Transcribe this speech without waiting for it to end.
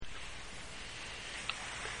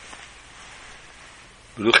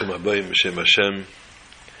Baruchim Habayim B'Shem Hashem,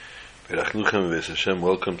 Berachnuchem V'Es Hashem.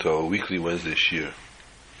 Welcome to our weekly Wednesday Shir.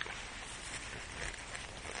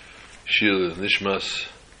 Shir is Nishmas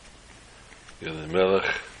Yonah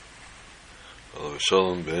Melech Alav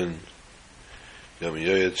Shalom Ben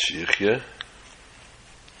Yamiyoyet Shichye.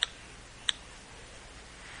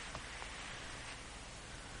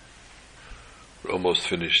 We're almost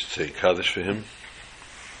finished Tzei Kaddish for him.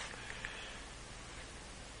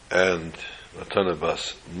 And Matana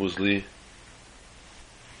Bas Muzli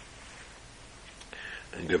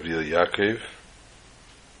and Gabriel Yaakov.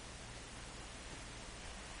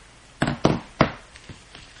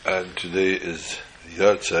 And today is the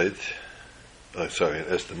Yahrzeit,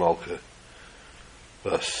 Esther Malka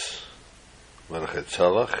Bas Malachet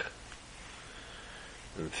Tzalach.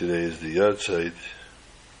 And today is the Yahrzeit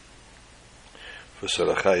for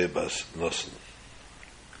Sarachaya Bas Nosson.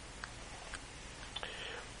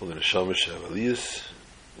 All the Neshama have Aliyas,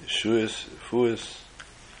 Yeshuas, Refuas,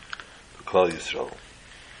 for Klal Yisrael.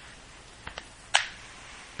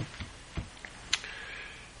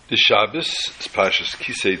 This Shabbos is Parshas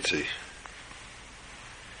Kisei.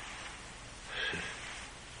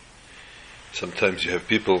 Sometimes you have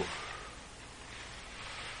people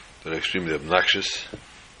that are extremely obnoxious,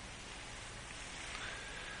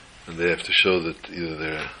 and they have to show that either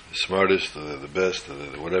they're the smartest, or they're the best, or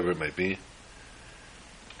they're whatever it might be.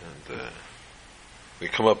 And they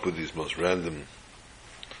come up with these most random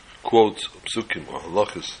quotes, psukim or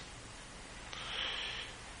halachas.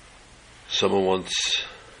 Someone once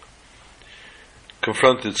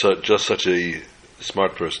confronted just such a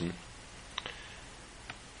smart person,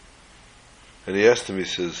 and he asked him, he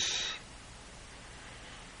says,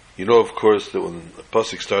 you know, of course, that when a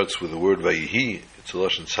pasuk starts with the word Vayihi, it's a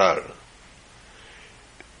lashon tzara.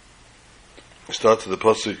 It starts with the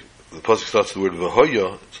pasuk starts with the word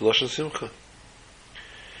Vahoya, it's a lashon simcha.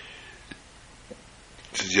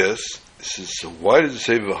 He says, yes. He says, so why does it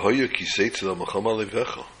say Vahoya kiseitz l'machama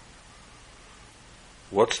levecha?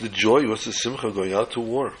 What's the joy, what's the simcha going out to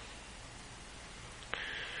war?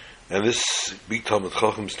 And this big Talmud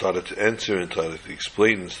Chacham started to answer and started to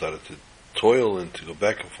explain and started to toil and to go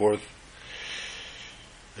back and forth.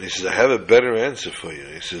 And he says, I have a better answer for you.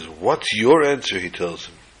 He says, what's your answer? He tells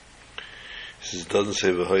him. He says, it doesn't say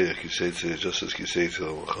V'haya Kiseitze, it just says Kiseitze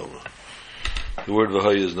L'Machama. The word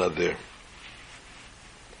V'haya is not there.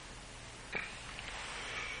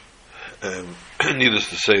 Needless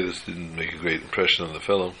to say, this didn't make a great impression on the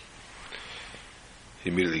fellow.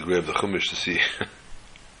 He immediately grabbed the Chumash to see.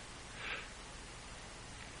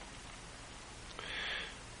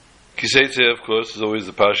 Kiseitze, of course, is always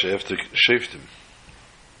the Pasha after Sheftim.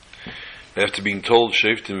 After being told,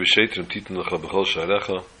 Sheftim v'Shetrim Titan L'cha B'chol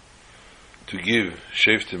Sha'arecha, to give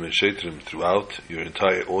Sheftim and Shetrim throughout your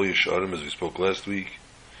entire, all your Sha'arim, as we spoke last week.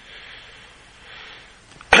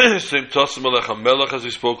 Same Tosim Alech HaMelech, as we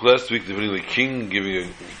spoke last week, putting a king,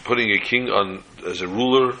 putting a king on as a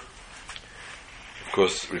ruler. Of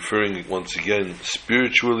course, referring once again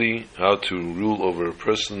spiritually, how to rule over a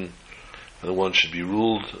person, and one should be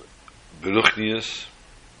ruled Beruchnius.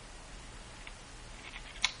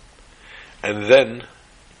 And then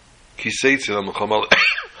Kiseitze L'Machama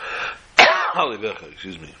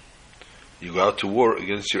excuse me. You go out to war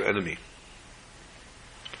against your enemy.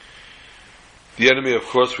 The enemy, of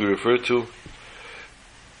course, we refer to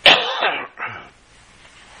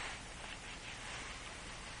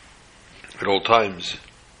at all times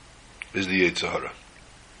is the Yetzer Hara.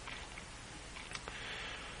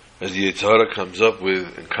 As the Yetzer Hara comes up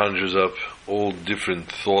with and conjures up all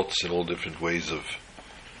different thoughts and all different ways of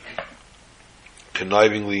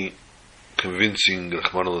connivingly convincing the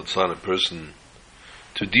Rahman al-Litzlan, a person,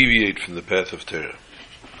 to deviate from the path of Torah.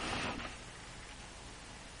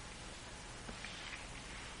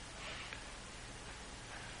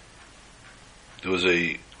 There was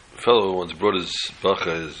a fellow who once brought his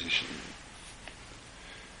bacha,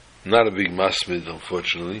 not a big masmid,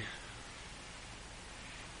 unfortunately.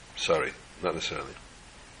 Sorry, not necessarily.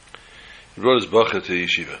 He brought his bacha to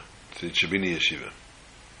yeshiva, to the Chibini yeshiva.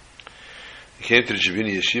 He came to the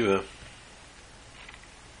Chibini yeshiva,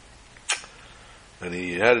 and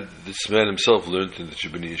this man himself learned in the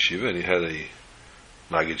Chibini yeshiva, and he had a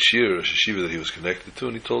Magid Shir, a yeshiva that he was connected to,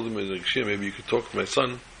 and he told him, maybe you could talk to my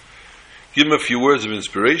son, give him a few words of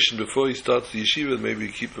inspiration before he starts the yeshiva, and maybe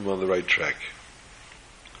keep him on the right track.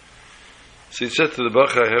 So he said to the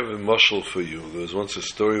Bacha, I have a mashal for you. There was once a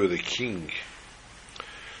story where the king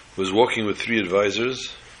was walking with 3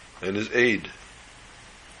 advisors and his aide.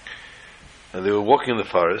 And they were walking in the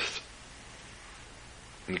forest,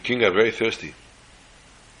 and the king got very thirsty.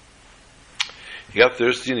 He got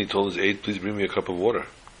thirsty and he told his aide, please bring me a cup of water.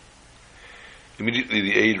 Immediately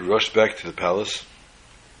the aide rushed back to the palace,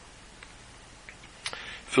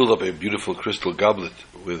 filled up a beautiful crystal goblet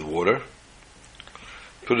with water,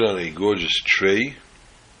 put it on a gorgeous tray,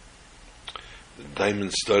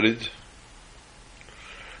 diamond studded,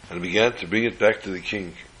 and began to bring it back to the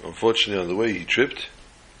king. Unfortunately, on the way he tripped,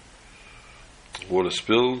 water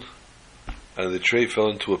spilled, and the tray fell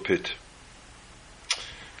into a pit.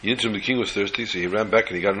 In the interim, the king was thirsty, so he ran back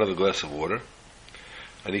and he got another glass of water.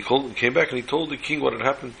 And he came back and he told the king what had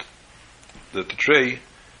happened, that the tray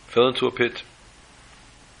fell into a pit.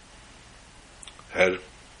 So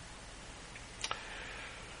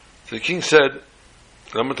the king said,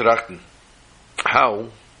 how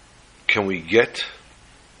can we get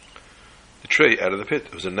the tray out of the pit?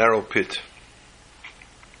 It was a narrow pit.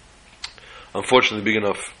 Unfortunately, big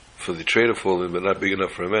enough for the tray to fall in, but not big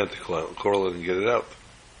enough for a man to crawl in and get it out.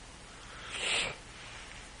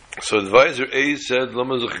 So advisor A said,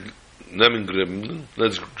 let's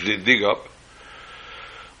dig up.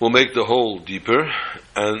 We'll make the hole deeper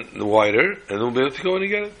and wider, and we'll be able to go in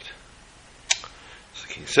and get it. So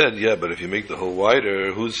the king said, yeah, but if you make the hole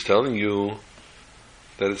wider, who's telling you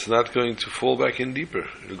that it's not going to fall back in deeper?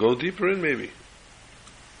 It'll go deeper in, maybe.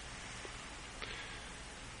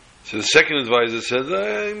 So the second advisor said,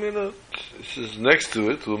 this is next to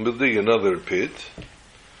it, we'll dig another pit,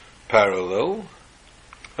 parallel,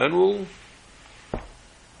 and we'll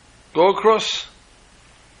go across.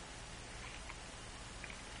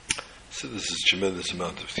 So this is a tremendous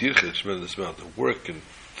amount of tircha, a tremendous amount of work and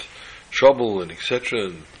trouble and etc.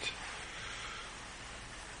 And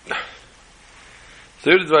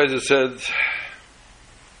third advisor said,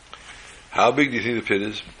 how big do you think the pit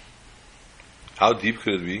is? How deep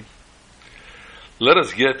could it be? Let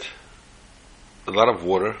us get a lot of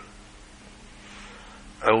water,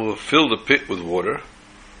 and we'll fill the pit with water.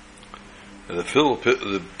 And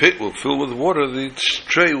the pit will fill with water, the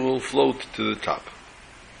tray will float to the top.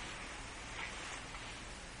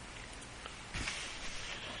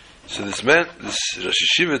 So this Rosh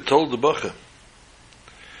Yeshiva told the Bacha,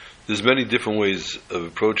 there's many different ways of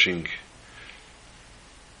approaching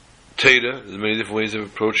Teda, there's many different ways of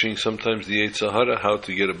approaching sometimes the Yetzer Hara, how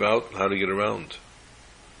to get about, how to get around.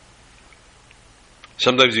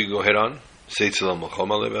 Sometimes you can go head on,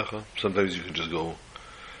 sometimes you can just go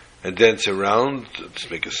and dance around, let's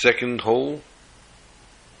make a second hole.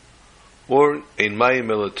 Or ein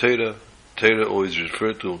mayim ela Teda, Teda always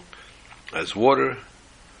referred to as water,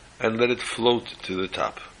 and let it float to the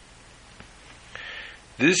top.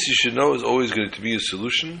 This, you should know, is always going to be a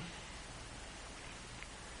solution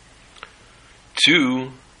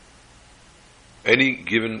to any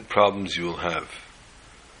given problems you will have.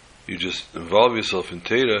 You just involve yourself in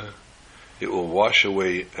Teda, it will wash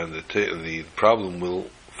away, and the problem will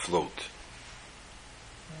float.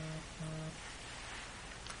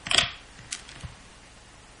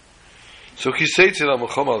 So he says to them,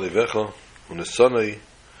 "Chom alevecha unesanei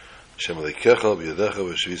Hashem aleikecha b'yadecha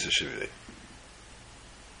v'shvisa shivei."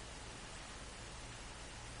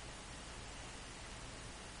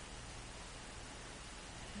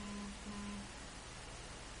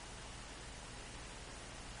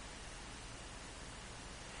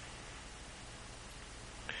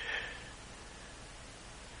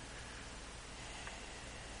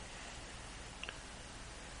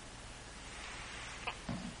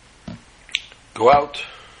 Go out.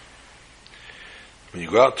 When you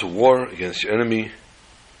go out to war against your enemy,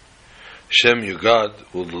 Hashem, your God,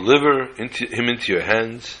 will deliver him into your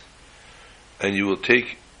hands, and you will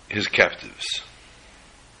take his captives.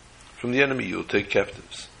 From the enemy, you will take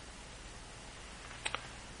captives.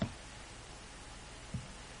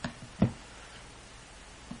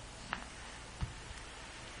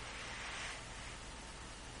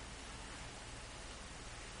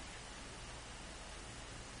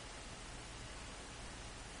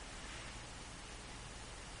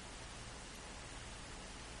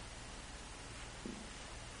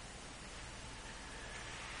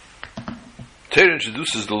 Torah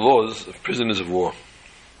introduces the laws of prisoners of war.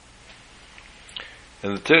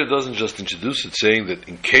 And the Torah doesn't just introduce it saying that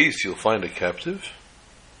in case you'll find a captive.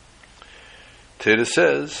 Torah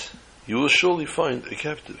says, you will surely find a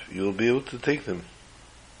captive. You will be able to take them.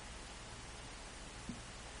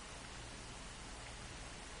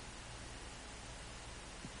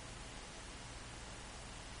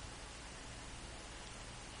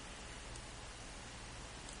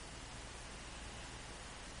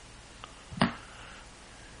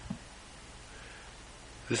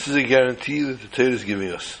 This is a guarantee that the Torah is giving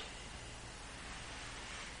us.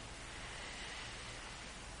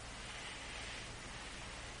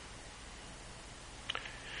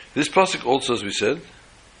 This pasuk also, as we said,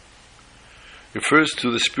 refers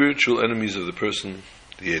to the spiritual enemies of the person,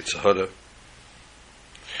 the Yetzer Hara,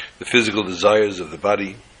 the physical desires of the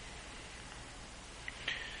body,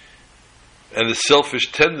 and the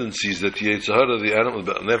selfish tendencies that the Yetzer Hara, the animal,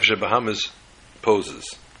 the Nefesh Bahamis,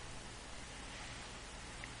 poses.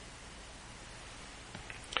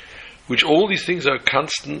 Which all these things are a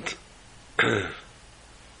constant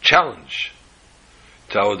challenge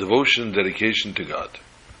to our devotion and dedication to God.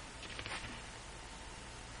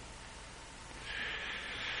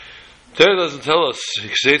 Torah doesn't tell us,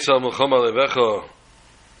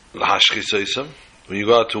 when you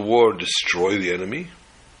go out to war, destroy the enemy.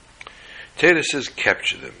 Torah says,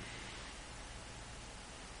 capture them.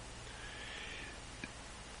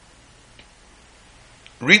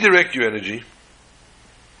 Redirect your energy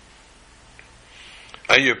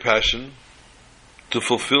and your passion to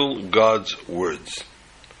fulfill God's words,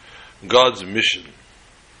 God's mission.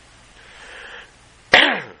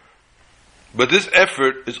 But this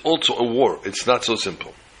effort is also a war. It's not so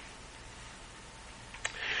simple.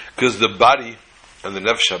 Because the body and the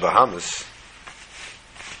Nefesh Bahamis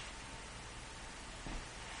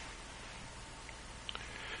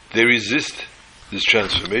they resist this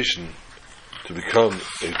transformation to become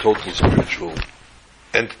a total spiritual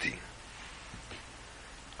entity.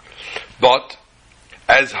 But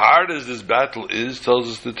as hard as this battle is, tells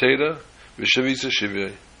us the Torah, v'shavisa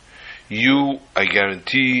shivya, you, I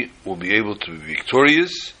guarantee, will be able to be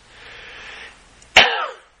victorious.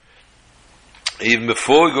 Even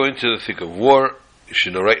before we go into the thick of war, you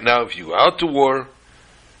should know right now, if you go out to war,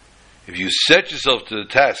 if you set yourself to the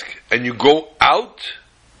task and you go out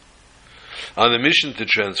on the mission to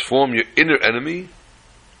transform your inner enemy,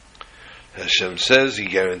 Hashem says He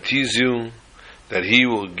guarantees you that He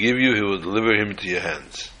will give you, He will deliver him into your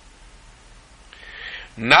hands.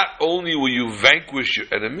 Not only will you vanquish your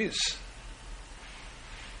enemies,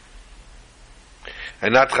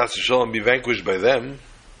 and not chas v'sholom be vanquished by them,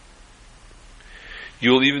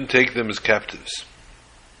 you will even take them as captives.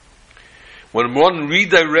 When one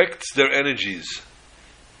redirects their energies,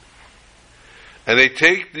 and they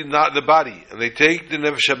take the body, and they take the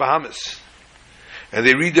Nefesh Bahamis, and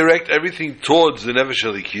they redirect everything towards the Nefesh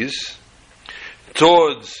Elikis,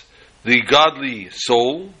 towards the godly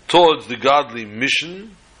soul, towards the godly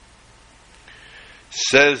mission,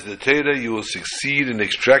 says the Torah, you will succeed in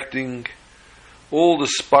extracting all the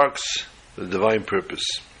sparks of the divine purpose.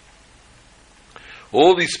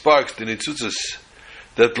 All these sparks, the nitzutzas,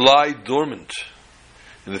 that lie dormant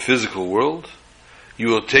in the physical world, you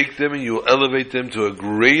will take them and you will elevate them to a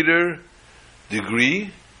greater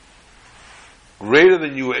degree, greater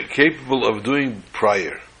than you were capable of doing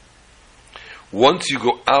prior. Once you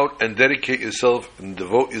go out and dedicate yourself and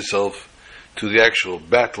devote yourself to the actual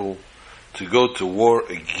battle, to go to war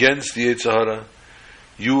against the Yetzer Hara,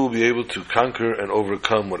 you will be able to conquer and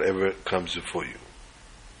overcome whatever comes before you.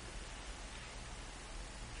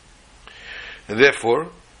 And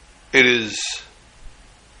therefore, it is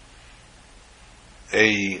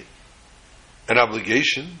an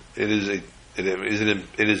obligation, it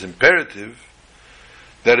is imperative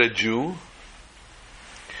that a Jew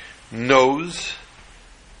knows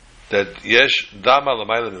that yesh dama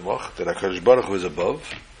l'mayla mimoch, that HaKadosh Baruch Hu is above.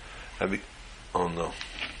 Oh no.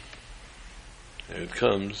 There it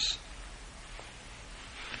comes.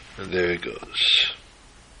 And there it goes.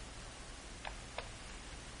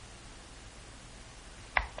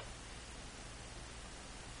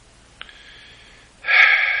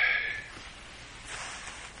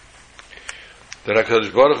 That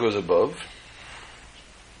HaKadosh Baruch Hu is above,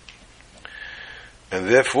 and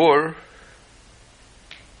therefore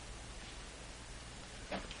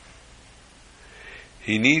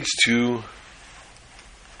he needs to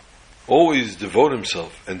always devote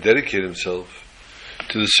himself and dedicate himself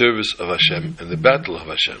to the service of Hashem and the battle of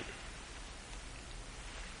Hashem.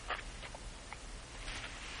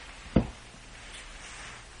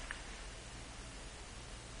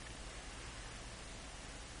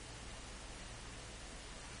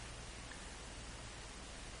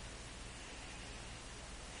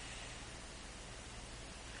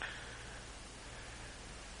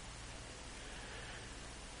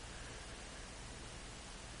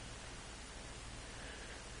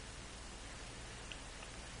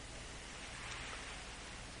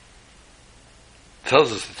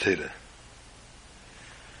 Tells us the Torah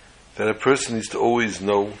that a person needs to always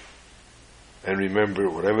know and remember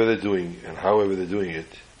whatever they're doing and however they're doing it,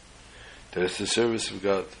 that it's the service of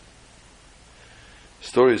God. A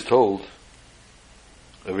story is told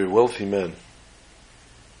of a wealthy man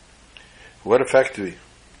who had a factory,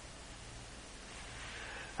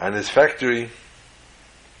 and his factory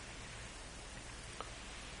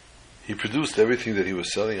He produced everything that he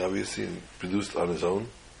was selling, obviously, and produced on his own.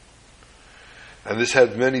 And this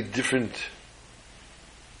had many different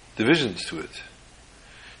divisions to it.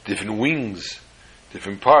 Different wings,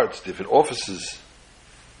 different parts, different offices.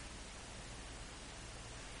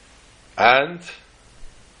 And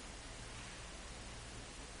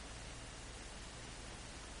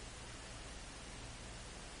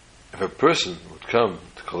if a person would come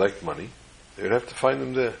to collect money, they would have to find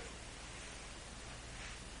him there.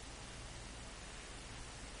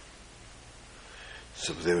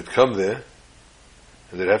 So they would come there,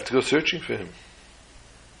 and they'd have to go searching for him.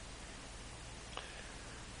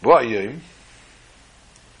 Ba'ayim,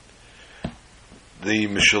 the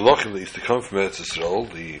Mishalochim that used to come from Eretz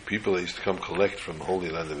Yisrael, the people that used to come collect from the Holy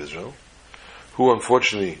Land of Israel, who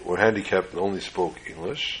unfortunately were handicapped and only spoke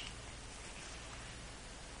English,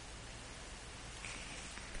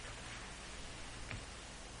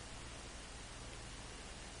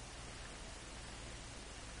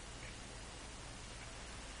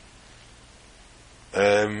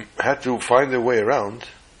 had to find their way around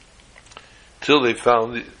till they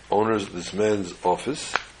found the owners of this man's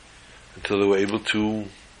office, until they were able to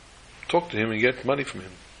talk to him and get money from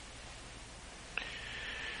him.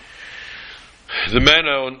 The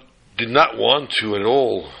man did not want to at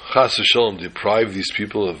all, chas v'shalom, deprive these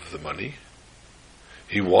people of the money.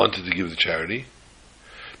 He wanted to give the charity,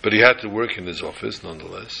 but he had to work in his office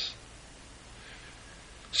nonetheless.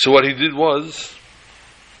 So what he did was,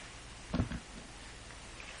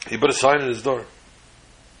 he put a sign on his door.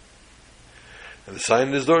 And the sign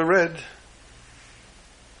on his door read,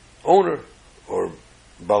 owner, or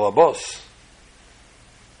balabos.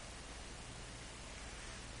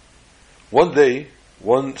 One day,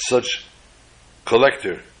 one such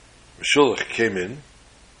collector, Meshulach, came in,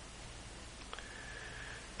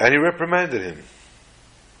 and he reprimanded him,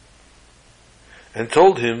 and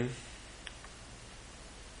told him,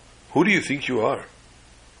 who do you think you are?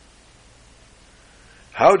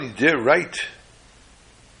 How do you dare write?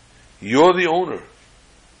 You're the owner.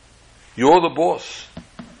 You're the boss.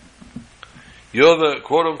 You're the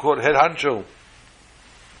quote-unquote head honcho.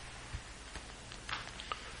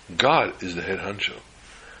 God is the head honcho.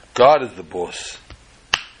 God is the boss.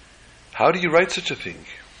 How do you write such a thing?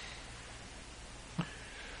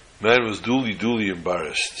 Man was duly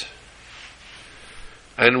embarrassed.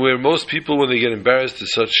 And where most people, when they get embarrassed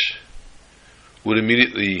as such, would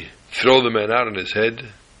immediately throw the man out on his head,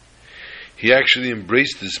 he actually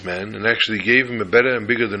embraced this man and actually gave him a better and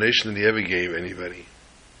bigger donation than he ever gave anybody.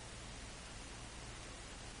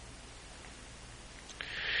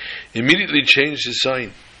 Immediately changed his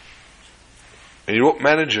sign. And he wrote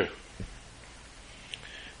manager.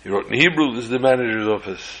 He wrote in Hebrew, this is the manager's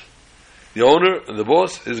office. The owner and the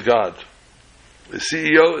boss is God. The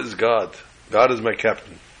CEO is God. God is my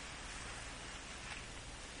captain.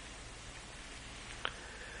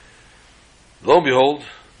 Lo and behold,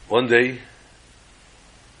 one day,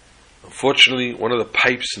 unfortunately, one of the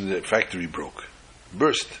pipes in the factory broke.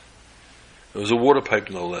 Burst. It was a water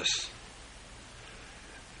pipe, no less.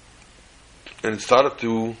 And it started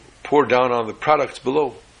to pour down on the products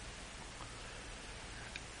below.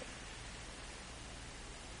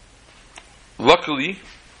 Luckily,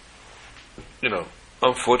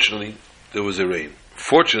 unfortunately, there was a rain.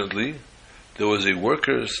 Fortunately, there was a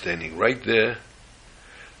worker standing right there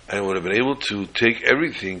and would have been able to take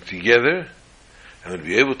everything together and would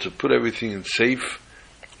be able to put everything in safe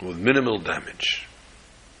with minimal damage.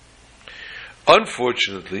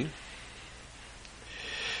 Unfortunately,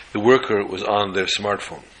 the worker was on their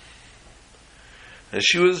smartphone. And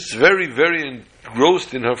she was very, very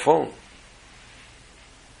engrossed in her phone.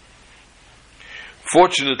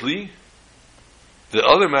 Fortunately,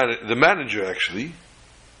 the manager actually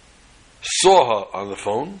saw her on the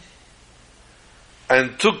phone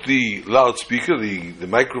and took the loudspeaker, the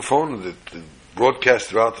microphone that broadcast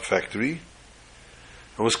throughout the factory,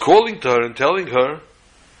 and was calling to her and telling her,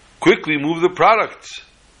 quickly move the products.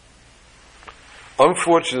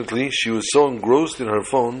 Unfortunately, she was so engrossed in her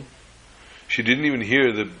phone, she didn't even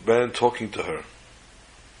hear the man talking to her.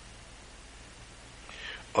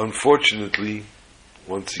 Unfortunately,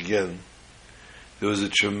 once again, there was a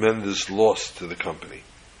tremendous loss to the company.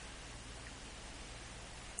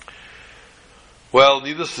 Well,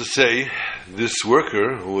 needless to say, this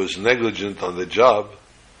worker who was negligent on the job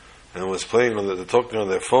and was talking on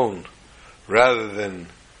their phone rather than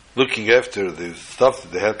looking after the stuff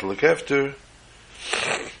that they had to look after,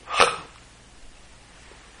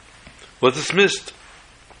 was dismissed.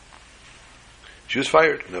 She was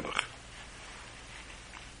fired. Nebuch.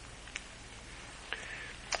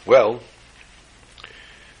 Well,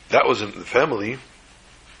 that wasn't the family.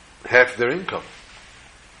 half their income.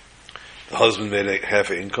 The husband made a half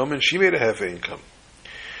an income, and she made a half an income.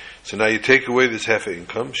 So now you take away this half an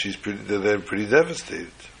income, they're then pretty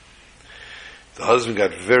devastated. The husband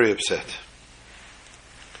got very upset.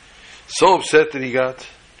 So upset that he got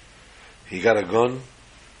a gun,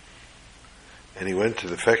 and he went to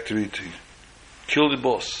the factory to kill the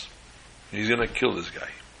boss. He's going to kill this guy.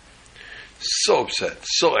 So upset,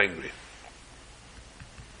 so angry.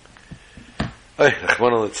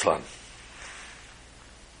 Rahman al-Islam.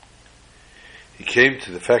 He came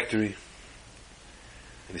to the factory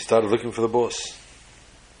and he started looking for the boss.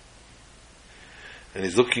 And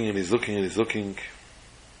he's looking and he's looking and he's looking.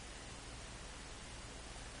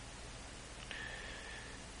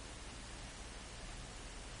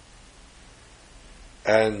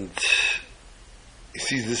 And he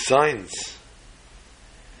sees the signs.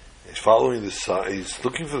 He's following the sign. He's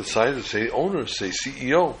looking for the signs that say owner, say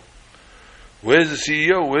CEO. Where's the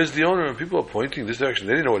CEO? Where's the owner? And people are pointing this direction.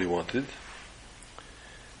 They didn't know what he wanted.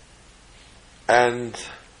 And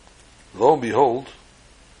lo and behold,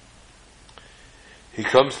 he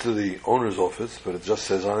comes to the owner's office, but it just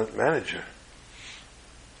says on it, manager.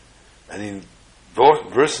 And he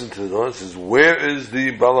bursts into the door and says, where is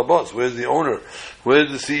the balabas? Where's the owner?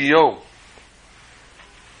 Where's the CEO?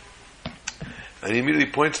 And he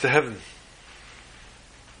immediately points to heaven.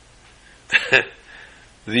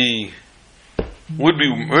 The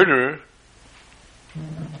would-be murderer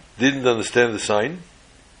didn't understand the sign,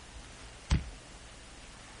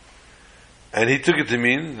 and he took it to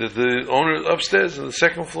mean that the owner is upstairs on the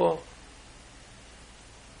second floor.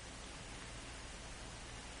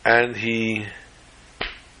 And he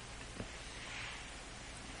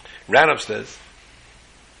ran upstairs,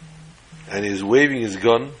 and he's waving his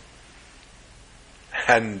gun,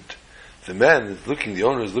 and the man is looking, the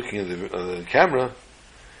owner is looking at the camera,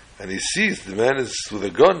 and he sees the man is with a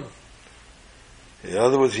gun. In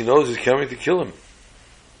other words, he knows he's coming to kill him.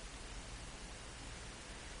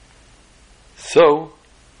 So,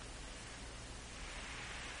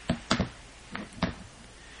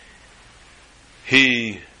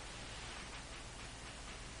 he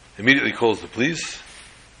immediately calls the police,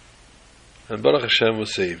 and Baruch Hashem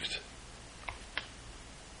was saved.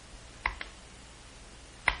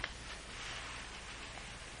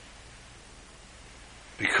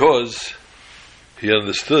 Because he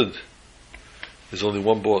understood there's only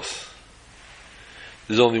one boss.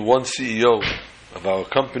 There's only one CEO of our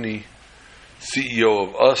company, CEO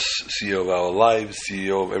of us, CEO of our lives,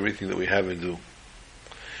 CEO of everything that we have and do.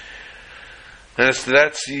 And it's to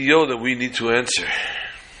that CEO that we need to answer.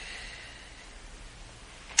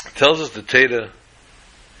 It tells us the Torah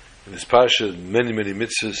in this parsha many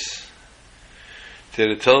mitzvahs.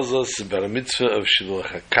 Torah tells us about a mitzvah of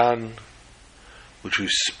Shiluach HaKan, which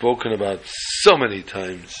we've spoken about so many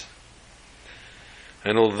times.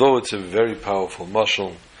 And although it's a very powerful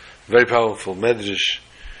mashal, very powerful medrash,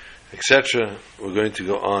 etc., we're going to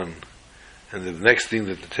go on. And the next thing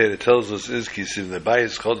that the Torah tells us is Kisiv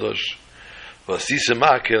Nebayis Chodosh Vasisa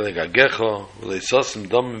Ma'ake Legagecha V'leisasim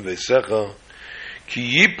Domim V'eisecha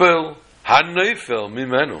Ki Yipel HaNoifel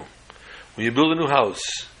Mimenu. When you build a new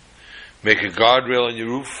house, make a guardrail on your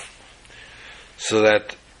roof so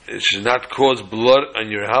that it should not cause blood on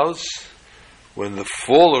your house when the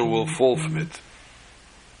faller will fall from it.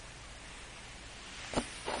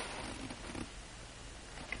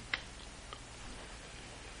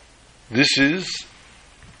 This is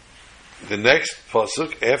the next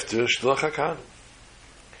pasuk after Shluach HaKan.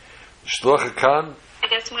 Shluach HaKan. I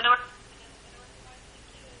guess I'm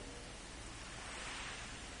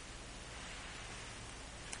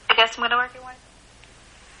going to work it one.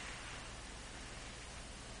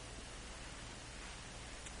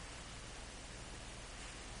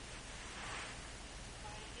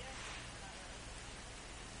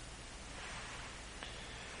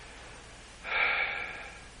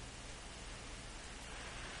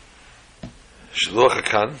 Shluach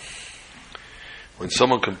HaKan, when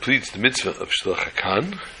someone completes the mitzvah of Shluach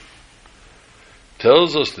HaKan,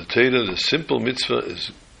 tells us the Torah, the simple mitzvah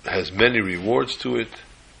has many rewards to it,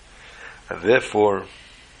 and therefore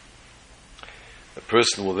a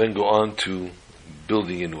person will then go on to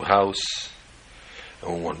building a new house.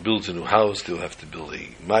 And when one builds a new house, they'll have to build a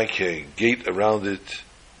maikeh, gate around it,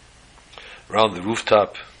 around the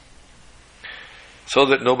rooftop, so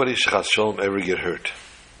that nobody shechas shalom ever get hurt.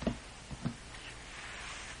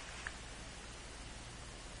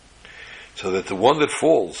 So that the one that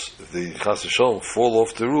falls, if the chas v'shalom fall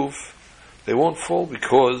off the roof, they won't fall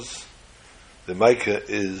because the maikeh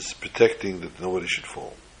is protecting that nobody should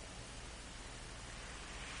fall.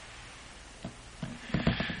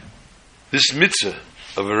 This mitzvah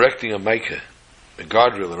of erecting a maika, a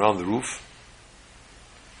guardrail around the roof,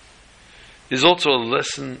 is also a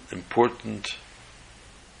lesson important,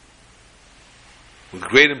 with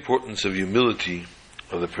great importance of humility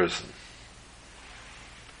of the person.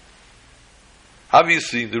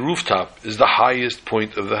 Obviously, the rooftop is the highest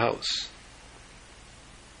point of the house,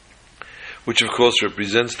 which of course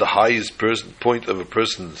represents the highest point of a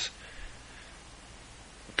person's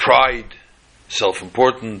pride,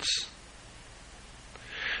 self-importance.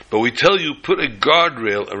 But we tell you, put a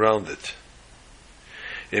guardrail around it.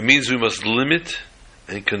 It means we must limit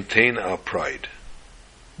and contain our pride.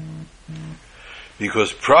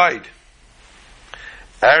 Because pride,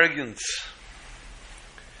 arrogance,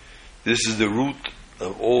 this is the root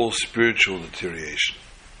of all spiritual deterioration.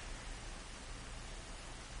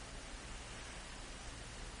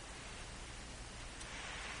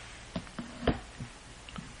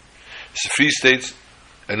 Sifri states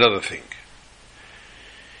another thing.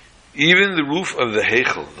 Even the roof of the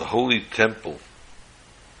Heichel, the holy temple,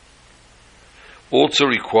 also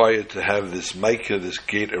required to have this mica, this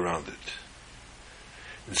gate around it.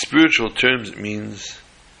 In spiritual terms, it means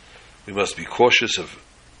we must be cautious of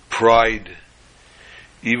pride,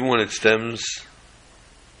 even when it stems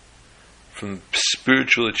from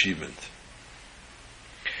spiritual achievement.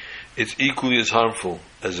 It's equally as harmful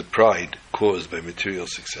as a pride caused by material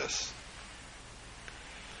success.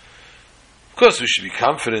 Of course, we should be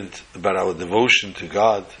confident about our devotion to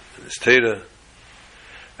God and His Torah.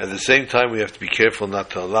 At the same time, we have to be careful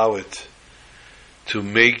not to allow it to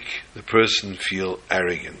make the person feel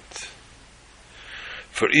arrogant.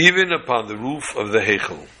 For even upon the roof of the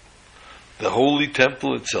Heichel, the holy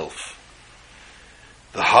temple itself,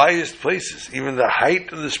 the highest places, even the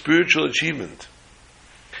height of the spiritual achievement,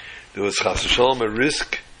 there was chas v'sholom a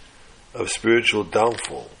risk of spiritual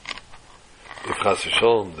downfall if chas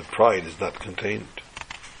v'sholom the pride is not contained.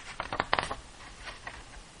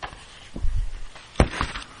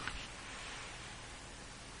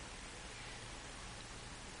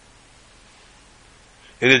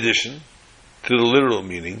 In addition to the literal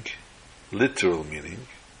meaning,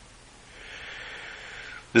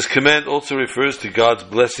 this command also refers to God's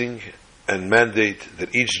blessing and mandate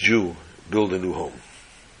that each Jew build a new home.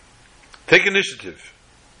 Take initiative.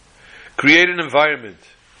 Create an environment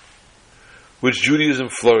which Judaism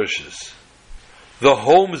flourishes. The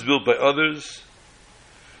home is built by others.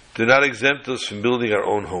 Do not exempt us from building our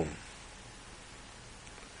own home.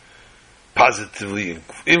 Positively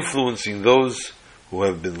influencing those who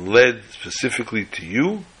have been led specifically to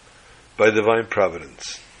you by divine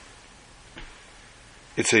providence.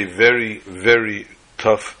 It's a very, very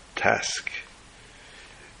tough task.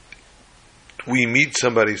 We meet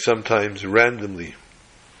somebody sometimes randomly,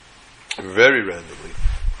 very randomly,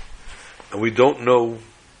 and we don't know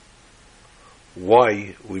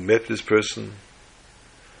why we met this person,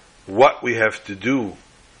 what we have to do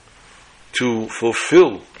to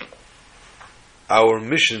fulfill our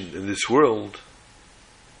mission in this world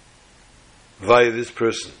via this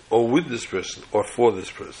person, or with this person, or for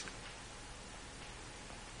this person.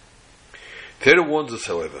 Torah warns us,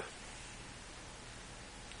 however,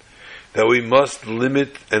 that we must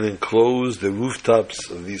limit and enclose the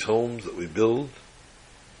rooftops of these homes that we build.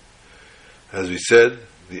 As we said,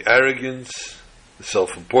 the arrogance, the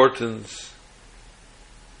self-importance,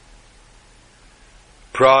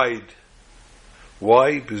 pride.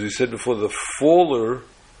 Why? Because we said before, the faller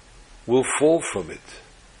will fall from it.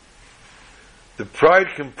 The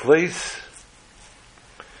pride can place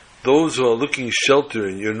those who are looking shelter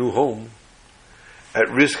in your new home at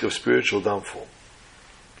risk of spiritual downfall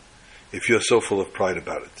if you're so full of pride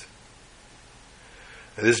about it.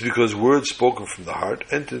 And this is because words spoken from the heart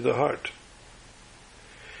enter the heart.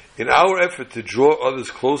 In our effort to draw others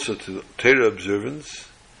closer to Torah observance,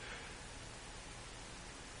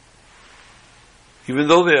 even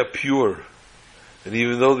though they are pure, and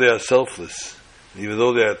even though they are selfless, and even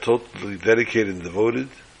though they are totally dedicated and devoted,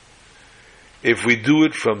 if we do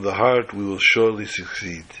it from the heart, we will surely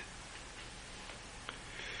succeed.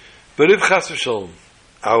 But if chas v'sholom,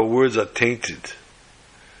 our words are tainted,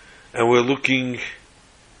 and we're looking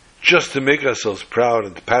just to make ourselves proud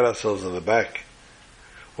and to pat ourselves on the back,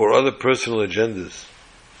 or other personal agendas,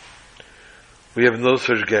 we have no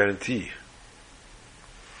such guarantee.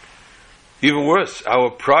 Even worse, our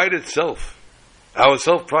pride itself, our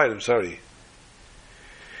self-pride,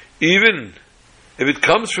 even if it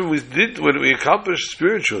comes from what we accomplished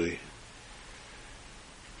spiritually,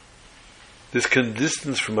 this can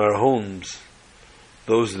distance from our homes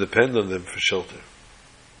those who depend on them for shelter.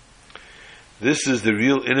 This is the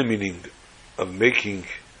real inner meaning of making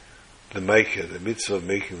the Maika, the mitzvah of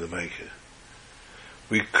making the Maika.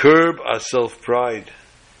 we curb our self-pride,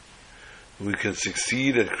 we can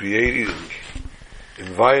succeed at creating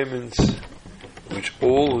environments in which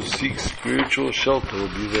all who seek spiritual shelter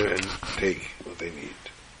will be there and take what they need.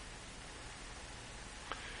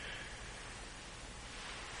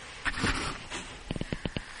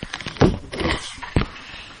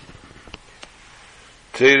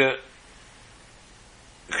 Torah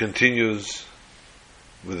continues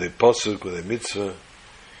with a pasuk, with a mitzvah,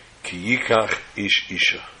 ki yikach ish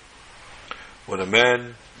isha, when a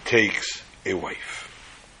man takes a wife.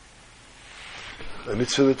 A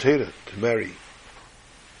mitzvah of the Torah, to marry.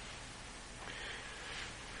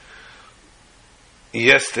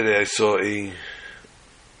 Yesterday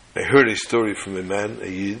I heard a story from a man, a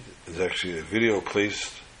Yid. There's actually a video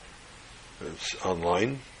placed, it's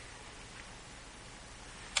online.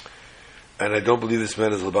 And I don't believe this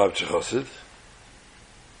man is Lubavitcher Chassid.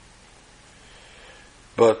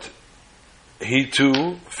 But he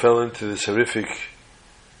too fell into this horrific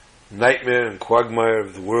nightmare and quagmire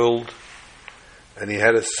of the world. And he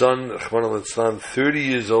had a son, Rachmana litzlan, 30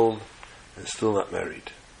 years old and still not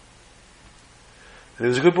married. And he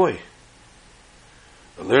was a good boy.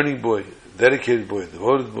 A learning boy, a dedicated boy, a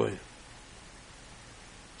devoted boy.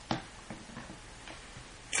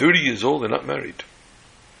 30 years old and not married.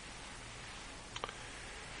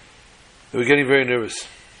 They were getting very nervous.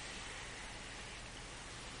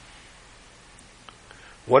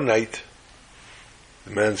 One night,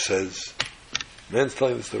 the man's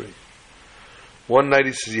telling the story. One night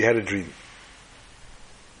he says he had a dream.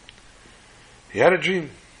 He had a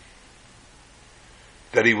dream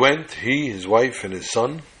that he went, he, his wife, and his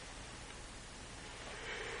son,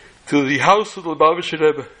 to the house of the Lubavitcher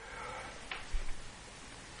Rebbe.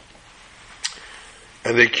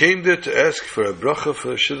 And they came there to ask for a bracha,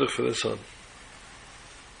 for a shidduch for their son.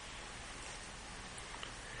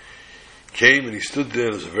 Came and he stood there.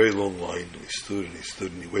 There was a very long line. And he stood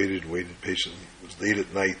and he waited patiently. It was late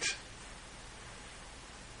at night.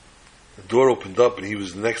 The door opened up and he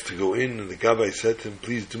was next to go in, and the Gabbai said to him,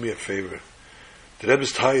 "Please do me a favor. The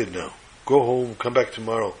Rebbe's tired now. Go home, come back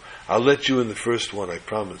tomorrow. I'll let you in the first one, I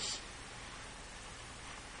promise."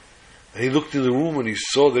 And he looked in the room and he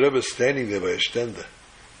saw the Rebbe standing there by a stender.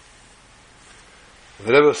 And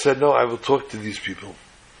the Rebbe said, "No, I will talk to these people."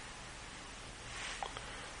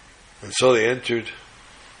 And so they entered.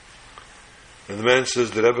 And the man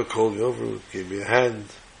says, "The Rebbe called me over, gave me a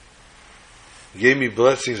hand, gave me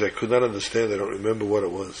blessings I could not understand. I don't remember what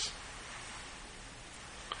it was."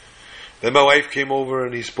 Then my wife came over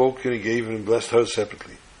and he spoke and he gave and blessed her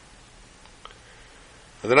separately.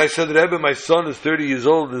 And then I said, "Rebbe, my son is 30 years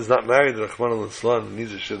old and is not married, Rachmana litzlan,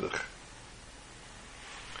 needs a shidduch."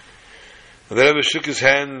 And the Rebbe shook his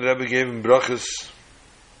hand and the Rebbe gave him brachas.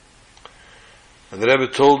 And the Rebbe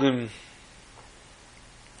told him,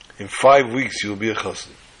 "In 5 weeks you'll be a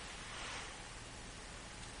chassan.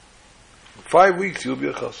 In 5 weeks you'll be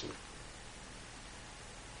a chassan."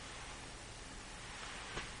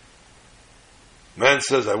 Man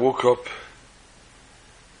says, "I woke up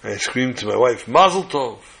and I screamed to my wife, 'Mazel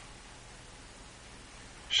Tov!'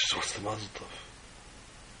 She said, 'What's the Mazel Tov?'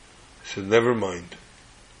 I said, 'Never mind.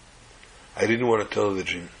 I didn't want to tell her the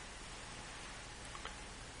dream.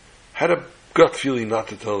 Had a gut feeling not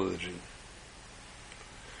to tell her the dream."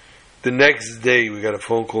 The next day we got a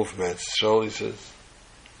phone call from Eretz Yisrael. He says,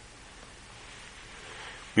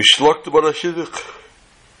 "Mishlokta bar shidduch."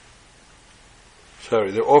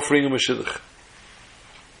 Sorry, they're offering him a shidduch.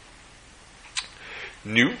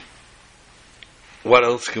 New. What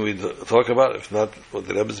else can we talk about if not what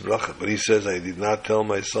the Rebbe's bracha? But he says, "I did not tell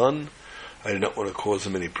my son. I did not want to cause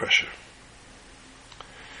him any pressure."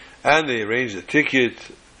 And they arranged a ticket.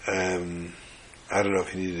 I don't know if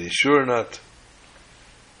he needed a shur or not.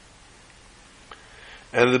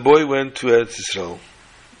 And the boy went to Eretz Yisrael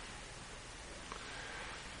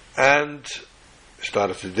and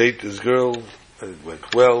started to date this girl, and it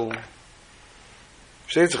went well.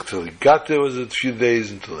 Till he got there was a few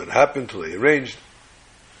days until it happened, until they arranged.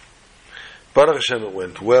 Baruch Hashem, it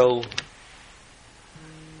went well.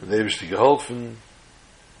 And they wished to geholfen.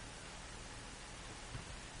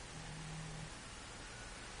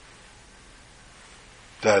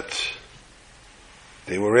 That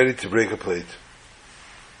they were ready to break a plate.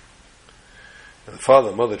 And the father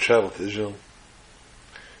and mother traveled to Israel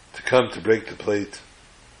to come to break the plate.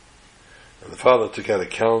 And the father took out a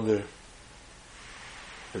calendar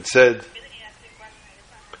and said,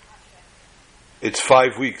 "It's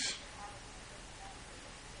 5 weeks.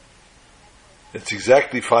 It's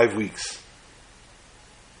exactly 5 weeks."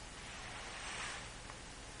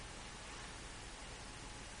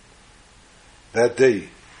 That day,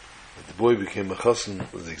 that the boy became a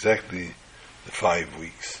chassan was exactly the 5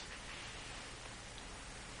 weeks.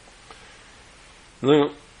 Now,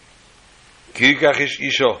 Kirkach ish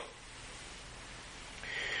isha.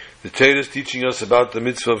 The Torah is teaching us about the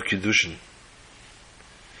mitzvah of kiddushin.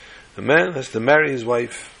 A man has to marry his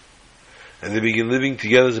wife, and they begin living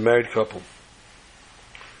together as a married couple.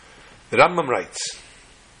 The Rambam writes,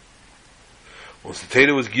 once the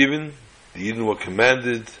Torah was given, the Yidden were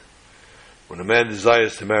commanded, when a man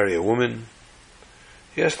desires to marry a woman,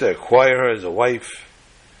 he has to acquire her as a wife,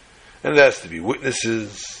 and there has to be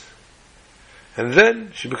witnesses, and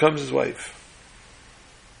then she becomes his wife.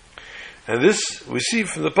 And this we see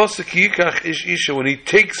from the pasuk Yikach ish isha, when he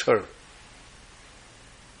takes her.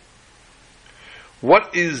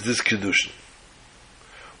 What is this kiddushin?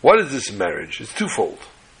 What is this marriage? It's twofold.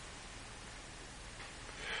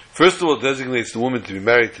 First of all, it designates the woman to be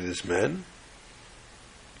married to this man,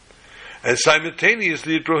 and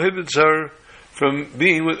simultaneously it prohibits her from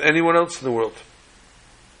being with anyone else in the world.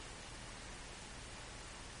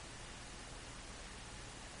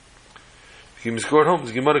 He must go home,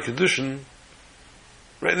 the Gemara Kedushin,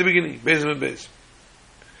 right in the beginning, Beis and Beis.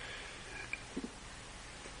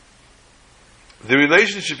 The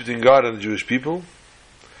relationship between God and the Jewish people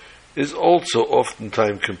is also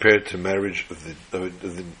oftentimes compared to marriage of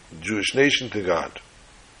the Jewish nation to God.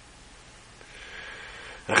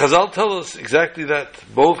 And Chazal tell us exactly that,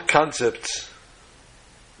 both concepts,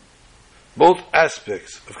 both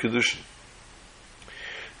aspects of Kedushin.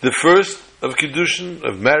 The first of Kedushin,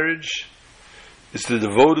 of marriage, is to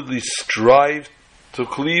devotedly strive to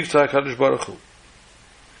cleave to HaKadosh Baruch Hu.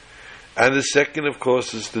 And the second, of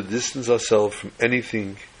course, is to distance ourselves from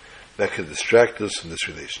anything that can distract us from this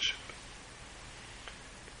relationship.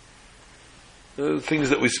 The things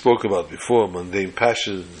that we spoke about before, mundane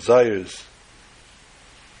passions, desires.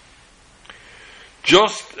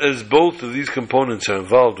 Just as both of these components are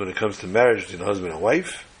involved when it comes to marriage between a husband and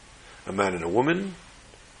wife, a man and a woman,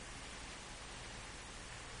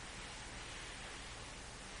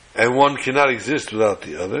 and one cannot exist without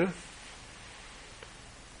the other,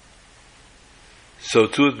 so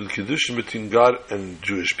too it with Kedushin between God and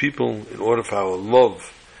Jewish people, in order for our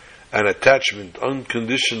love and attachment,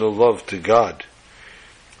 unconditional love to God,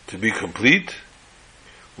 to be complete,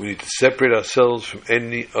 we need to separate ourselves from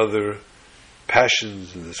any other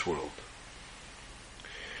passions in this world.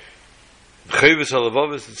 In Chavis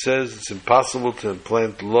HaLevavis it says it's impossible to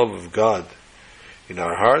implant love of God in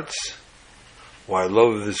our hearts while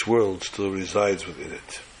love of this world still resides within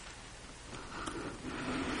it.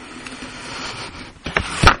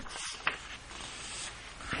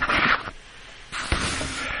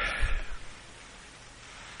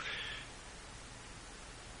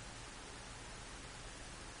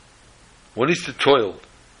 One needs to toil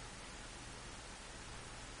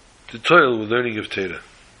with learning of Torah.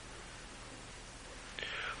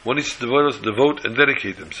 One needs to devote and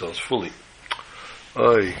dedicate themselves fully.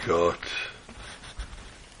 Oh God.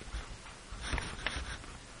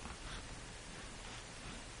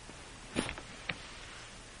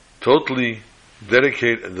 Totally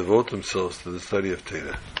dedicate and devote themselves to the study of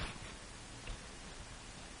Torah.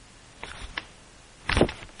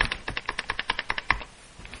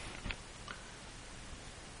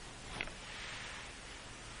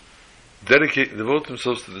 Dedicate and devote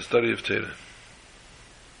themselves to the study of Torah.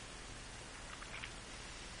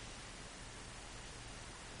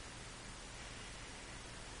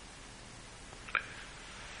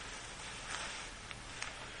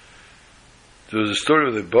 There was a story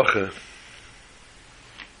with a bacha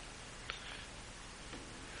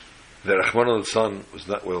that Rahman al-San was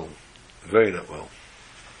not well, very not well,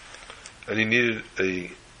 and he needed a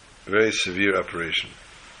very severe operation.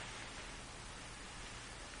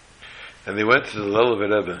 And they went to the Lelev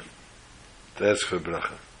Rebbe to ask for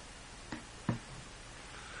bracha.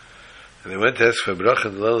 And they went to ask for bracha,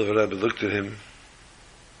 and the Lelev Rebbe looked at him,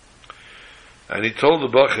 and he told the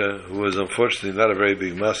bacha, who was unfortunately not a very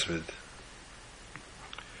big masmid,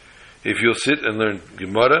 if you'll sit and learn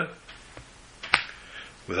Gemara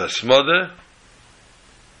with hasmada,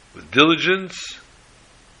 with diligence,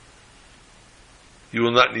 you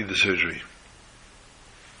will not need the surgery.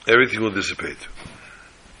 Everything will dissipate.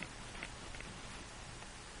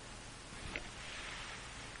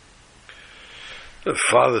 The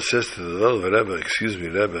father says to the Lelev Rebbe, excuse me,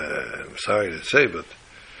 Rebbe, I'm sorry to say, but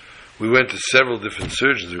we went to several different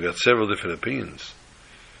surgeons, we got several different opinions.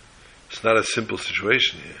 It's not a simple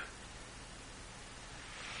situation here.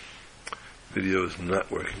 Video is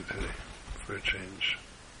not working today, for a change.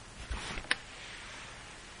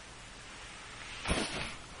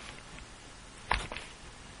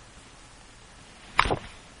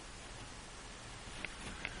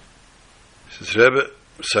 Says Rebbe,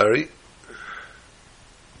 sorry,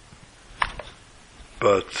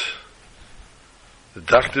 but the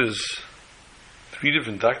doctors, three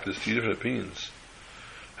different opinions,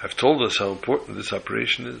 have told us how important this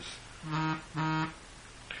operation is.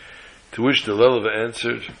 To which the Lelava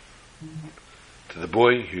answered to the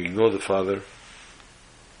boy who ignored the father,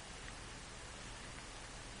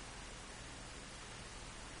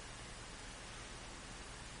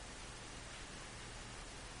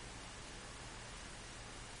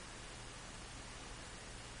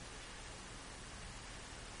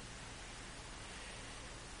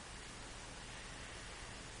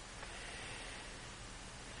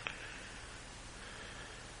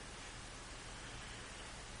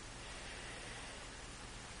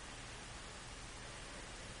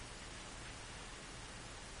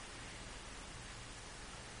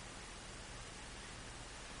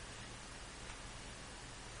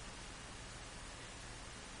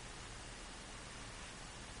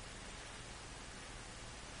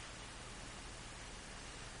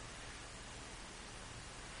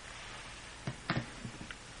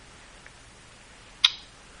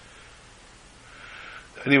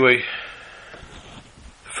 anyway,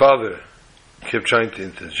 the father kept trying to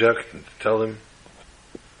interject and to tell him,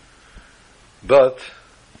 but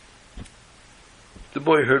the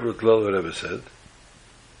boy heard what Lelava Rebbe said,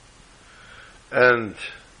 and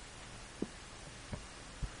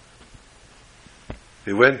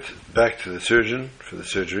they went back to the surgeon for the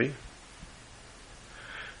surgery,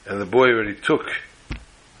 and the boy already took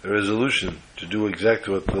the resolution to do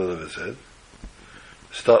exactly what Lelava said,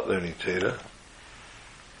 start learning Torah.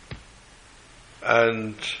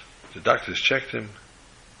 And the doctors checked him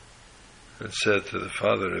and said to the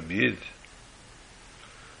father, Rabbi Yid,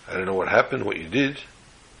 I don't know what happened, what you did.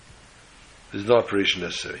 There's no operation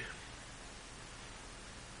necessary.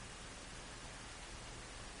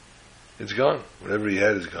 It's gone. Whatever he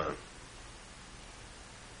had is gone.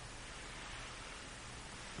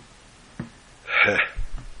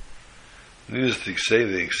 Needless to say,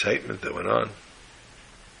 the excitement that went on.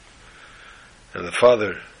 And the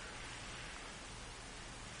father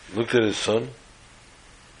looked at his son,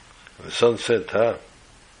 and the son said,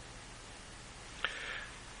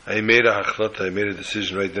 I made a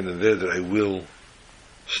decision right then and there that I will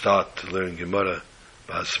start to learn Gemara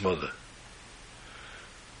Ba'asmada.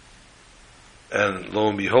 And lo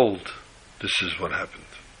and behold, this is what happened.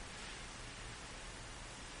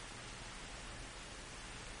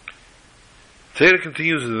 Torah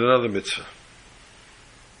continues with another mitzvah.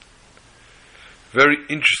 Very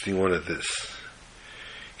interesting one at this.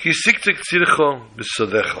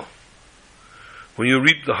 When you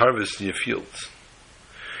reap the harvest in your fields,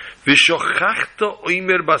 and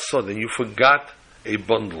you forgot a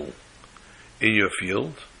bundle in your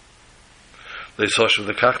field,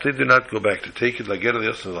 do not go back to take it.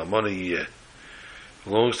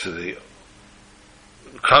 Belongs to the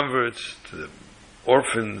converts, to the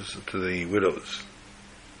orphans, to the widows.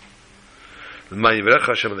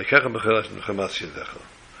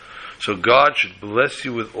 So God should bless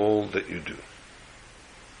you with all that you do.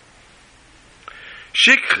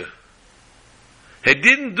 Shikha. I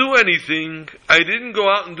didn't do anything. I didn't go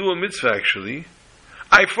out and do a mitzvah actually.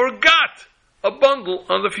 I forgot a bundle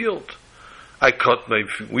on the field. I cut my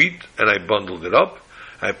wheat and I bundled it up.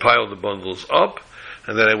 I piled the bundles up.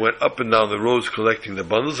 And then I went up and down the rows collecting the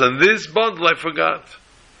bundles. And this bundle I forgot.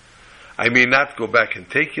 I may not go back and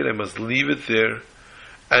take it. I must leave it there.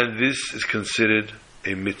 And this is considered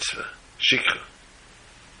a mitzvah. Shikha.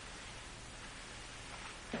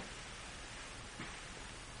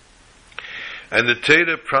 And the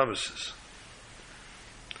Torah promises,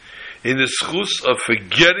 in the schus of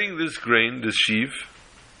forgetting this grain, this sheaf,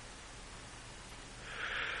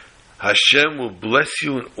 Hashem will bless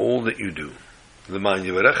you in all that you do. L'man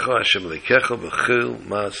yivarecha Hashem lekecha b'chil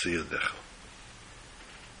ma'aseh yadecha.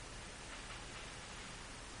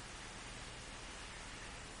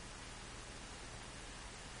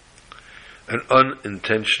 An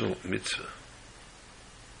unintentional mitzvah.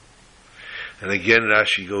 And again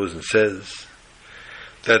Rashi goes and says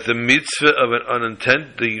that the mitzvah of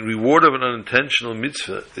the reward of an unintentional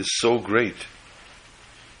mitzvah is so great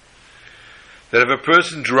that if a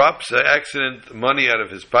person drops by accident money out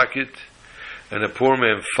of his pocket and a poor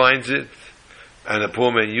man finds it and a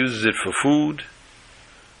poor man uses it for food,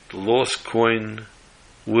 the lost coin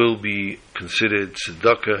will be considered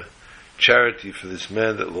tzedakah, charity for this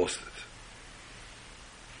man that lost it.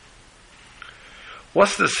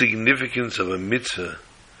 What's the significance of a mitzvah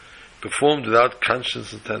performed without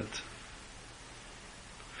conscious intent?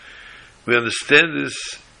 We understand this,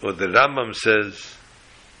 what the Rambam says,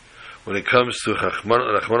 when it comes to Rahman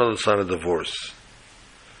al divorce.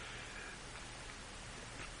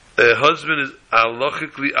 A husband is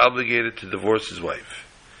halachically obligated to divorce his wife.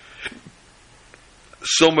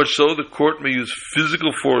 So much so, the court may use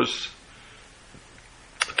physical force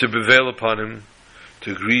to prevail upon him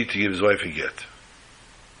to agree to give his wife a get.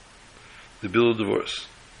 The bill of divorce.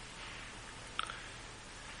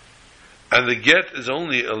 And the get is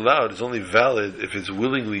only allowed, is only valid if it's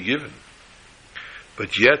willingly given.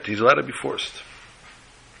 But yet, he's allowed to be forced.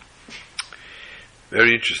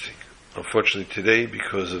 Very interesting. Unfortunately, today,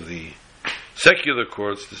 because of the secular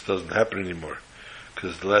courts, this doesn't happen anymore.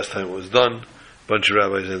 Because the last time it was done, a bunch of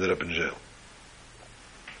rabbis ended up in jail.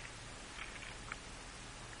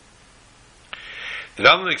 The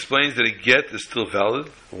Rambam explains that a get is still valid.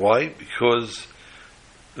 Why? Because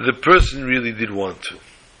the person really did want to.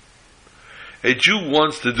 A Jew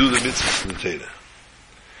wants to do the mitzvahs in the Torah.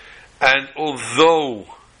 And although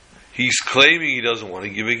he's claiming he doesn't want to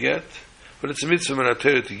give a get, but it's a mitzvah in our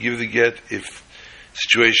Torah to give the get if the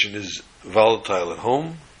situation is volatile at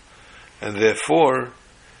home, and therefore,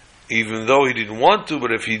 even though he didn't want to,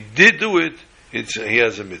 but if he did do it, he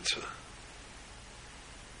has a mitzvah.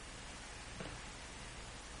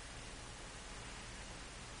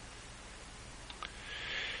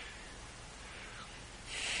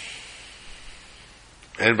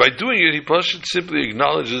 And by doing it, he simply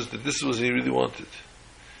acknowledges that this was what he really wanted.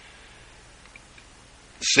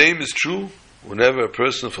 Same is true whenever a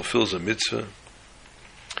person fulfills a mitzvah.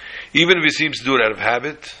 Even if he seems to do it out of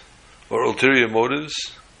habit or ulterior motives,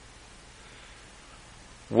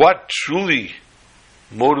 what truly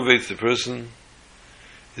motivates the person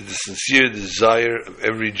is the sincere desire of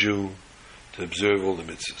every Jew to observe all the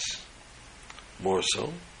mitzvahs. More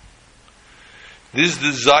so, this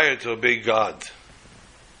desire to obey God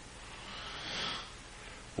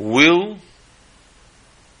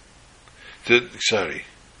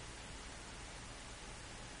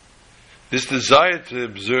this desire to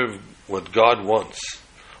observe what God wants,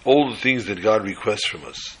 all the things that God requests from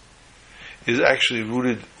us, is actually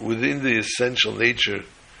rooted within the essential nature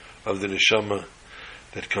of the neshama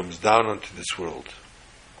that comes down onto this world.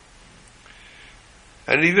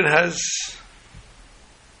 And it even has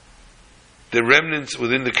the remnants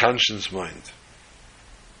within the conscious mind.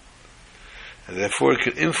 And therefore it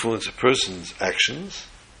can influence a person's actions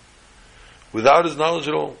without his knowledge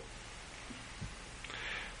at all.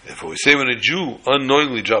 Therefore we say when a Jew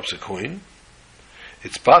unknowingly drops a coin,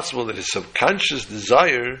 it's possible that his subconscious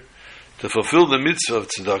desire to fulfill the mitzvah of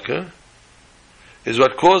tzedakah is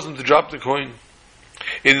what caused him to drop the coin,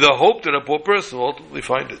 in the hope that a poor person will ultimately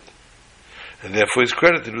find it. And therefore he's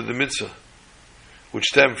credited with the mitzvah, which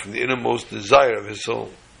stemmed from the innermost desire of his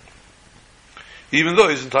soul, even though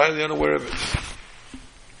he's entirely unaware of it.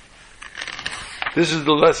 This is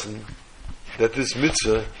the lesson that this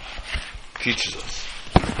mitzvah teaches us.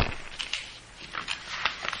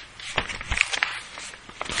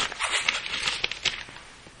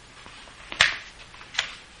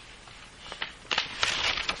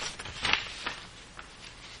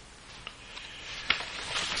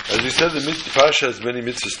 As we said, the Parsha has many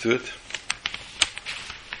mitzvahs to it.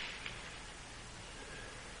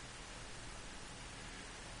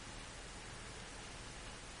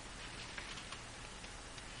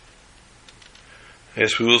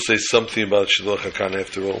 Yes, we will say something about Shiluach HaKan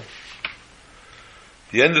after all.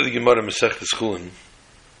 The end of the Gemara Masechtas Chulin,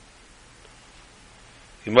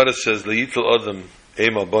 Gemara says, "Leyitel Adam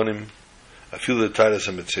Eim Albonim Afilu L'Tairas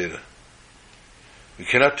HaMetzera." We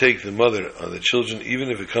cannot take the mother on the children, even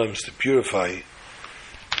if it comes to purify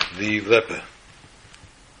the leper.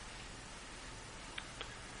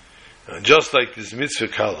 Just like this mitzvah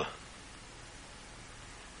kala,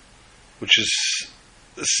 which is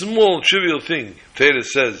a small, trivial thing. Torah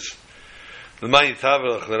says, so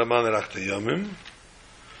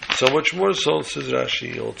much more so, says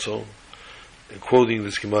Rashi also, in quoting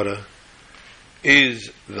this Gemara,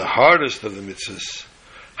 is the hardest of the mitzvahs.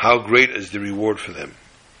 How great is the reward for them?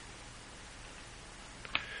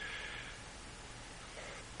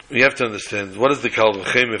 We have to understand, what is the Kal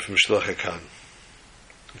V'Chemeh from Shiluach HaKan?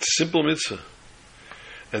 It's a simple mitzvah.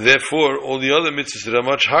 And therefore, all the other mitzvahs that are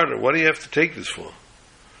much harder, what do you have to take this for?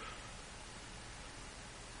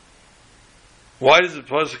 Why does the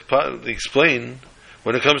Pasuk explain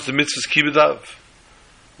when it comes to mitzvahs kibbutav,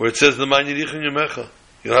 where it says l'man yirichon yamecha,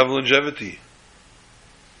 you'll have longevity,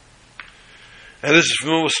 and this is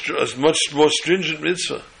a much more stringent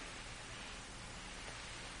mitzvah,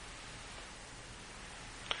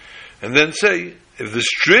 and then say if the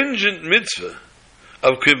stringent mitzvah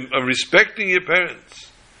of respecting your parents,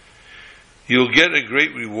 you'll get a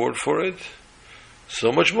great reward for it,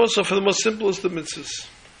 So much more so for the most simplest of mitzvahs.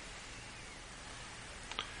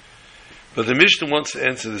 But the Mishnah wants to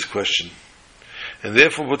answer this question, and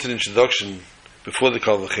therefore puts an introduction before the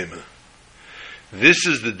Kal V'chema. This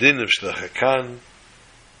is the din of Shlach HaKan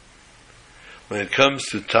when it comes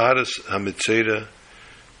to Taharas HaMitzera,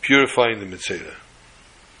 purifying the Mitzera.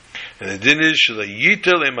 And the din is Shela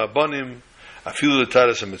Yitel Em Abanim Afilu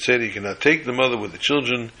Taharas HaMitzera. You cannot take the mother with the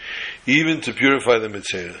children, even to purify the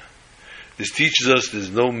Mitzera. This teaches us there's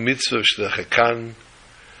no mitzvah of Shlach HaKan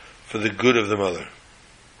for the good of the mother.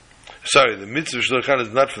 Sorry, the mitzvah of Shlach HaKan is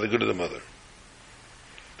not for the good of the mother.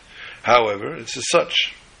 However, it's as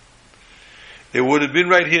such. It would have been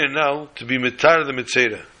right here now to be mitar the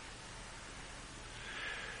mitzera.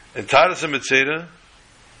 And taras mitzera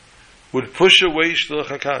would push away shluch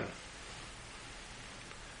hakan.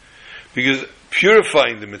 Because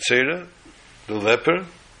purifying the mitzera, the leper,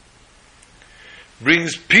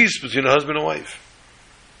 brings peace between a husband and wife.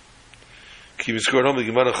 Keep it scored home, the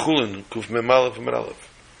Gemara Chulin, Kuf Mem Aleph and Aleph.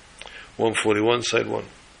 141, side 1.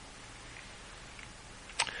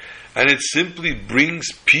 And it simply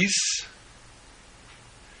brings peace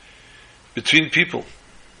between people.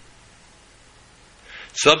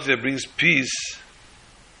 Something that brings peace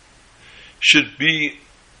should be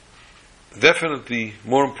definitely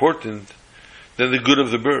more important than the good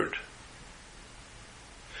of the bird.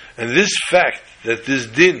 And this fact that this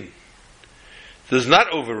din does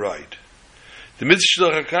not override. The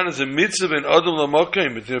mitzvah Shlach HaKan is a mitzvah in Adam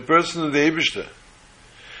L'Makayim, between a person and the Eibishter.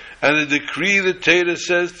 And the decree that Torah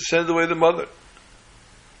says to send away the mother.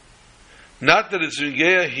 Not that it's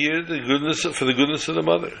Ringeya here for the goodness of the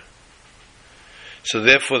mother. So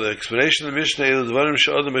therefore the explanation of the Mishnah,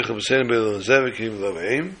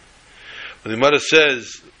 when the mother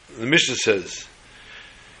says, the Mishnah says,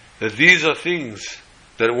 that these are things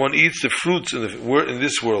that one eats the fruits in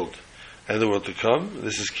this world and the world to come.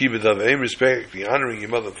 This is Kibbud Aveim, respecting, honoring your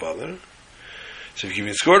mother and father. So if you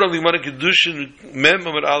can score on the Gemara Kedushin, Mem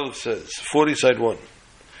Amar Aleph says, 40 side 1,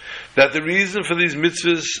 that the reason for these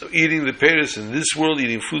mitzvahs of eating the peiros in this world,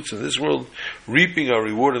 eating fruits in this world, reaping our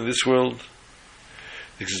reward in this world,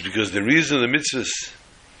 this is because the reason of the mitzvahs,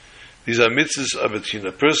 these are mitzvahs of between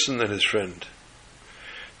a person and his friend,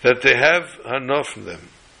 that they have hana from them,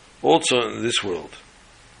 also in this world.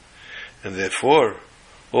 And therefore,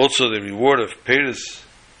 also the reward of peiros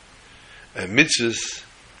and mitzvahs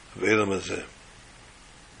of Eilam Hazeh.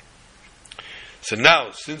 So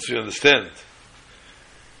now, since we understand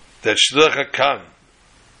that Shlach HaKan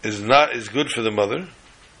is good for the mother,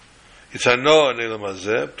 it's hana and Eilam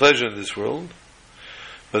Hazeh, pleasure in this world,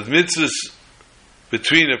 but mitzvahs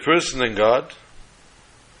between a person and God,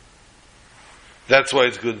 that's why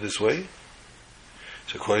it's good this way.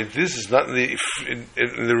 So according to this, it's not in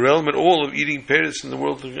the realm at all of eating peiros in the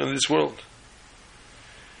world, in this world.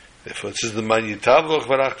 Therefore it says the man yitavloch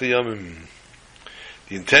varachta yamim.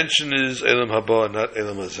 The intention is Eilam Haba, not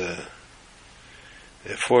Eilam Hazeh.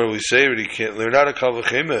 Therefore we say we can't learn out of Kal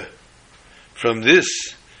V'chema from this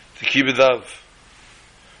to Kibbud Av,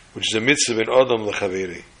 which is a mitzvah in Adam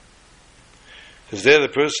L'Chaveri. Because there the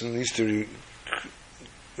person needs to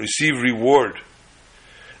receive reward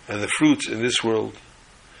and the fruits in this world.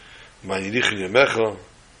 Man yidich yamecha,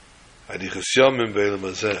 adichas yamim be'Eilam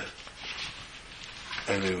Hazeh.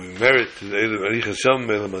 And we merit the adichas yamim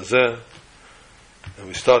be'Eilam Hazeh. And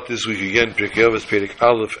we start this week again, Pirkei Avos, Perek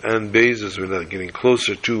Aleph and Beis, as we're now getting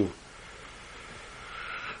closer to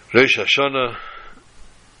Rosh Hashanah.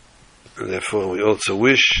 And therefore we also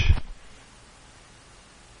wish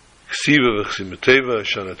Ksiva v'Chsima Teva,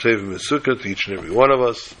 Shana Teva Mesukah to each and every one of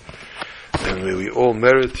us. And may we all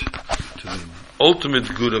merit to the ultimate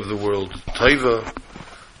good of the world. Teva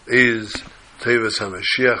is Tevas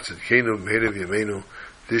HaMashiach, Tzidkenu, B'Heirev Yameinu,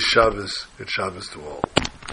 this Shabbos, good Shabbos to all.